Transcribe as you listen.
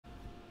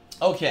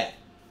Okay.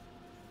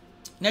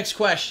 Next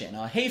question.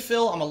 Hey,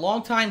 Phil, I'm a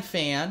longtime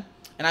fan,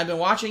 and I've been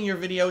watching your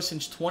videos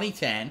since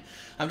 2010.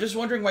 I'm just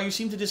wondering why you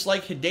seem to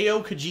dislike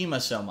Hideo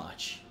Kojima so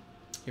much.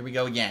 Here we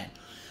go again.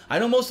 I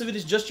know most of it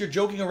is just your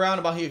joking around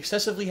about how he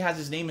excessively has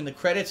his name in the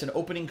credits and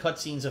opening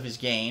cutscenes of his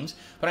games,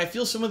 but I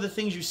feel some of the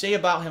things you say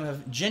about him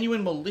have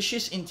genuine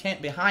malicious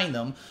intent behind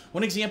them.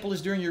 One example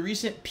is during your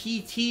recent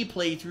PT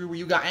playthrough where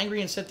you got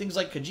angry and said things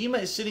like,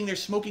 Kojima is sitting there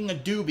smoking a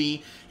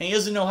doobie and he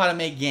doesn't know how to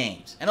make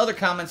games, and other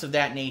comments of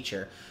that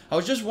nature. I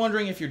was just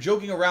wondering if you're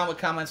joking around with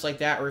comments like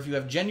that or if you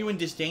have genuine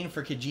disdain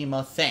for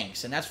Kojima.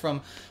 Thanks. And that's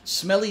from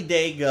Smelly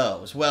Day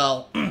Goes.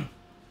 Well,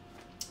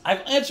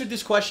 I've answered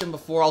this question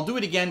before. I'll do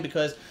it again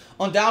because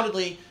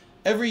undoubtedly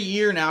every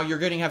year now you're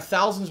going to have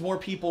thousands more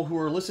people who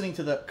are listening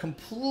to the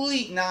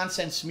complete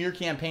nonsense smear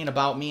campaign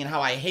about me and how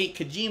I hate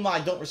Kojima,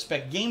 I don't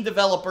respect game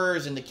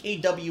developers, and the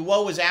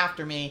KWO is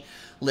after me.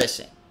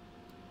 Listen,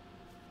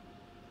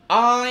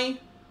 I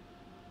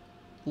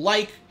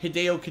like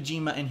Hideo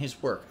Kojima and his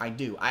work. I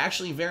do. I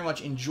actually very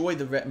much enjoy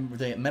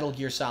the Metal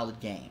Gear Solid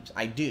games.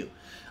 I do.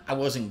 I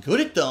wasn't good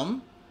at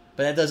them,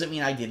 but that doesn't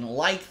mean I didn't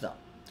like them.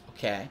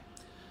 Okay?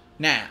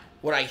 Now,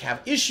 what I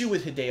have issue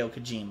with Hideo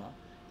Kojima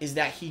is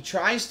that he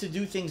tries to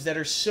do things that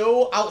are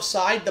so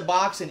outside the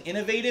box and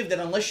innovative that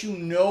unless you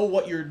know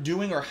what you're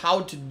doing or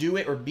how to do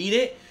it or beat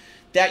it,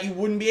 that you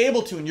wouldn't be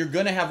able to, and you're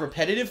going to have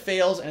repetitive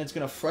fails, and it's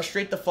going to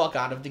frustrate the fuck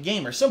out of the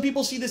gamer. Some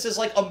people see this as,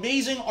 like,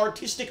 amazing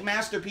artistic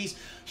masterpiece.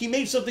 He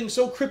made something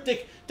so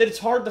cryptic that it's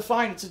hard to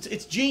find.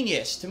 It's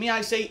genius. To me,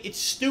 I say it's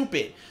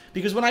stupid.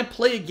 Because when I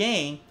play a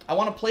game, I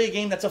want to play a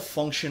game that's a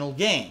functional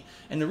game.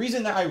 And the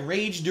reason that I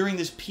raged during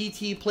this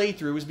PT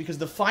playthrough is because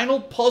the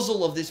final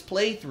puzzle of this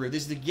playthrough,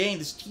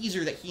 this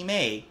teaser that he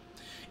made,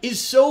 is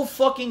so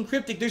fucking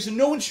cryptic. There's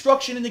no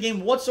instruction in the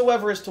game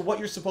whatsoever as to what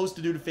you're supposed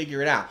to do to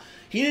figure it out.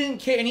 He didn't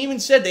care, and he even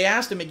said, they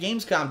asked him at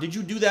Gamescom, did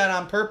you do that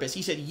on purpose?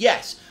 He said,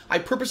 yes, I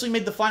purposely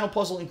made the final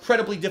puzzle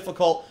incredibly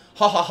difficult,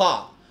 ha ha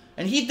ha.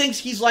 And he thinks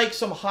he's like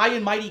some high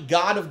and mighty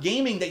god of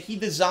gaming that he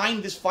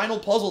designed this final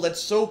puzzle that's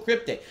so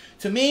cryptic.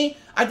 To me,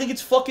 I think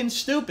it's fucking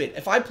stupid.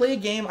 If I play a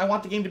game, I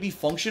want the game to be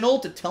functional,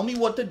 to tell me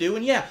what to do,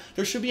 and yeah,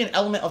 there should be an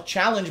element of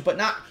challenge, but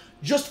not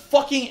just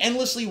fucking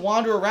endlessly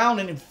wander around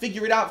and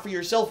figure it out for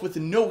yourself with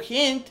no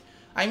hint.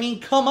 I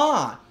mean, come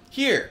on.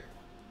 Here,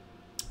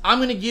 I'm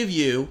going to give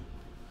you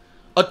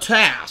a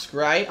task,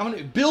 right? I'm going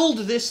to build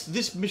this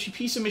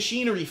piece of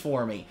machinery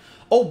for me.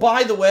 Oh,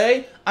 by the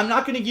way, I'm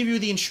not going to give you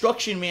the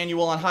instruction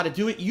manual on how to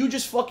do it. You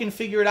just fucking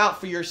figure it out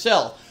for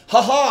yourself.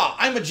 Haha,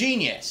 I'm a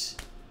genius.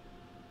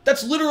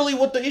 That's literally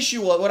what the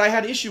issue was, what I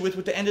had issue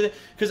with the end of it,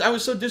 because I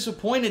was so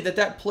disappointed that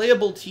that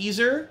playable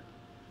teaser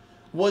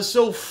was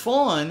so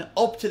fun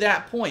up to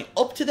that point.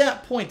 Up to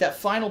that point, that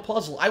final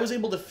puzzle, I was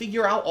able to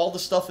figure out all the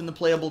stuff in the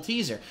playable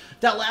teaser.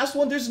 That last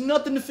one, there's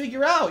nothing to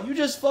figure out. You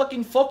just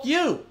fucking fuck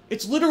you.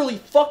 It's literally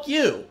fuck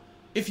you.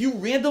 If you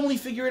randomly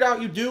figure it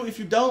out, you do. If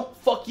you don't,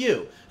 fuck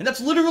you. And that's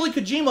literally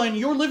Kojima in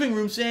your living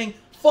room saying,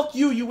 fuck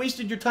you, you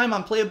wasted your time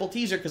on playable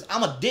teaser because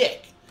I'm a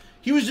dick.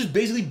 He was just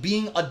basically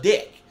being a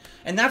dick.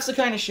 And that's the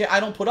kind of shit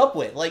I don't put up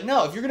with. Like,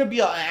 no, if you're going to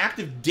be an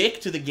active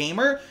dick to the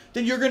gamer,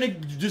 then you're going to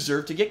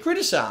deserve to get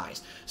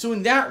criticized. So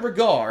in that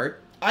regard,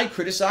 I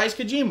criticize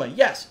Kojima.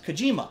 Yes,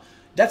 Kojima.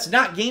 That's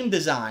not game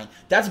design.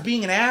 That's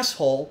being an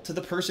asshole to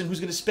the person who's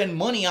going to spend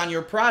money on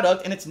your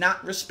product, and it's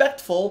not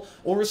respectful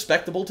or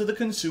respectable to the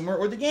consumer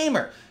or the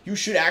gamer. You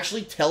should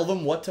actually tell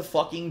them what to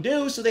fucking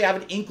do so they have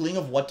an inkling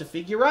of what to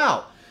figure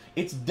out.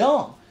 It's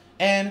dumb.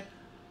 And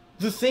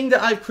the thing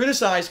that I've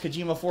criticized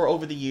Kojima for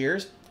over the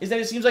years is that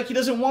it seems like he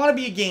doesn't want to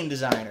be a game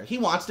designer. He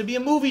wants to be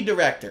a movie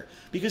director.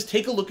 Because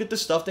take a look at the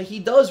stuff that he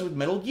does with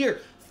Metal Gear.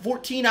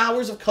 14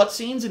 hours of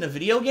cutscenes in a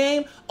video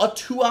game? A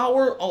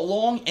 2-hour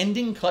long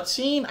ending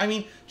cutscene? I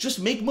mean, just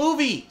make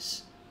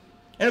movies.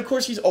 And of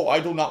course he's, oh, I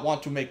do not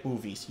want to make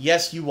movies.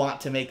 Yes, you want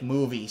to make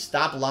movies.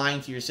 Stop lying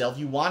to yourself.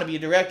 You want to be a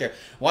director.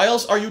 Why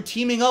else are you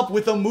teaming up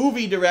with a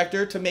movie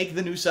director to make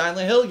the new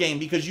Silent Hill game?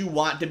 Because you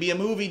want to be a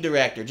movie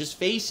director. Just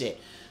face it.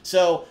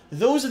 So,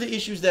 those are the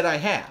issues that I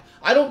have.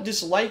 I don't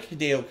dislike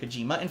Hideo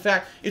Kojima. In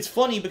fact, it's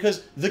funny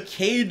because the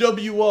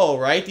KWO,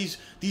 right?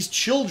 These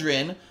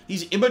children,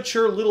 these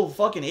immature little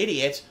fucking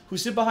idiots who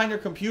sit behind their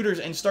computers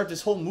and start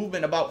this whole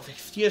movement about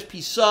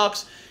DSP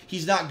sucks,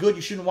 he's not good,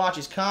 you shouldn't watch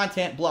his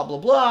content, blah, blah,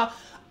 blah.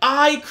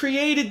 I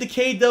created the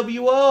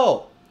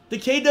KWO. The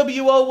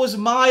KWO was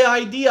my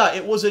idea.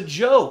 It was a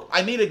joke.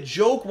 I made a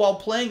joke while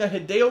playing a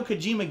Hideo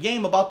Kojima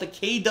game about the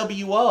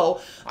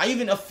KWO.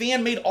 A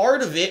fan made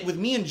art of it with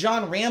me and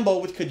John Rambo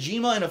with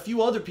Kojima and a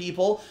few other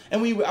people,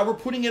 and we were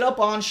putting it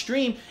up on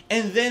stream,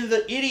 and then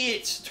the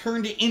idiots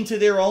turned it into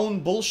their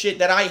own bullshit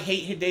that I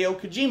hate Hideo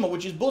Kojima,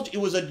 which is bullshit.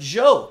 It was a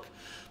joke.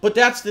 But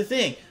that's the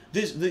thing.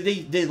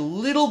 The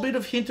little bit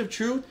of hint of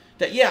truth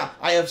that, yeah,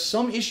 I have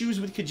some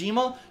issues with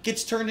Kojima,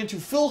 gets turned into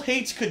Phil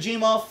hates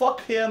Kojima, fuck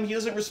him, he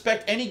doesn't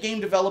respect any game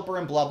developer,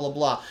 and blah, blah,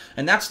 blah.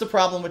 And that's the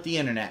problem with the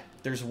internet.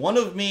 There's one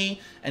of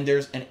me, and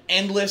there's an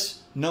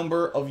endless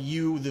number of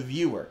you, the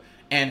viewer.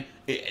 And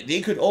they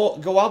could all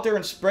go out there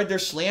and spread their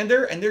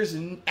slander, and there's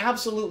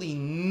absolutely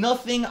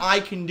nothing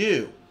I can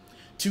do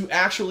to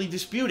actually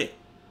dispute it.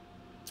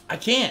 I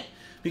can't.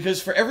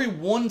 Because for every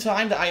one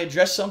time that I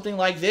address something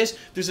like this,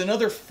 there's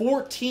another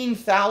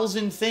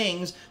 14,000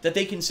 things that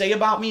they can say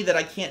about me that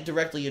I can't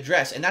directly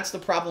address. And that's the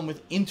problem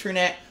with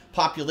internet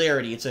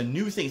popularity. It's a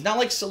new thing. It's not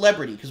like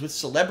celebrity, because with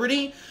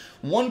celebrity,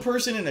 one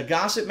person in a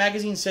gossip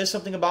magazine says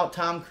something about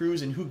Tom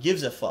Cruise and who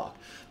gives a fuck.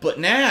 But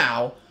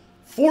now,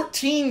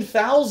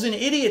 14,000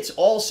 idiots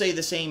all say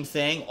the same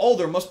thing. Oh,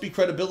 there must be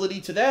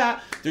credibility to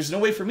that. There's no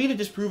way for me to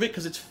disprove it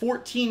because it's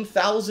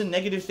 14,000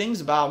 negative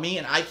things about me,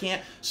 and I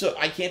can't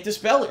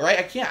dispel it, right?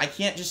 I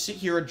can't just sit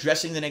here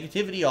addressing the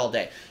negativity all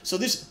day. So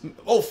this,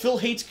 oh, Phil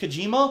hates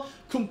Kojima?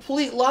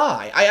 Complete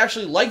lie. I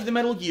actually like the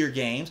Metal Gear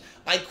games.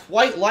 I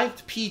quite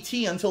liked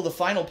PT until the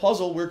final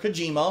puzzle where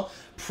Kojima,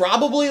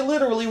 probably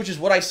literally, which is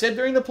what I said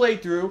during the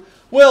playthrough,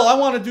 well, I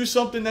want to do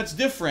something that's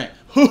different.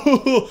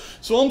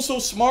 So I'm so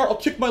smart, I'll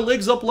kick my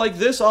legs up like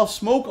this, I'll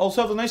smoke, I'll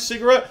have a nice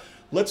cigarette.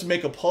 Let's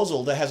make a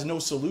puzzle that has no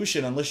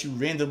solution unless you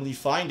randomly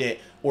find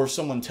it or if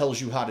someone tells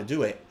you how to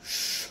do it.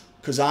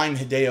 Because I'm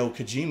Hideo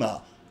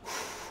Kojima.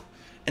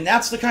 And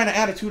that's the kind of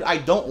attitude I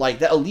don't like,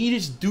 that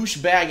elitist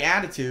douchebag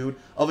attitude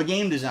of a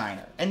game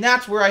designer. And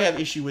that's where I have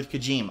issue with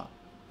Kojima.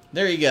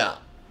 There you go.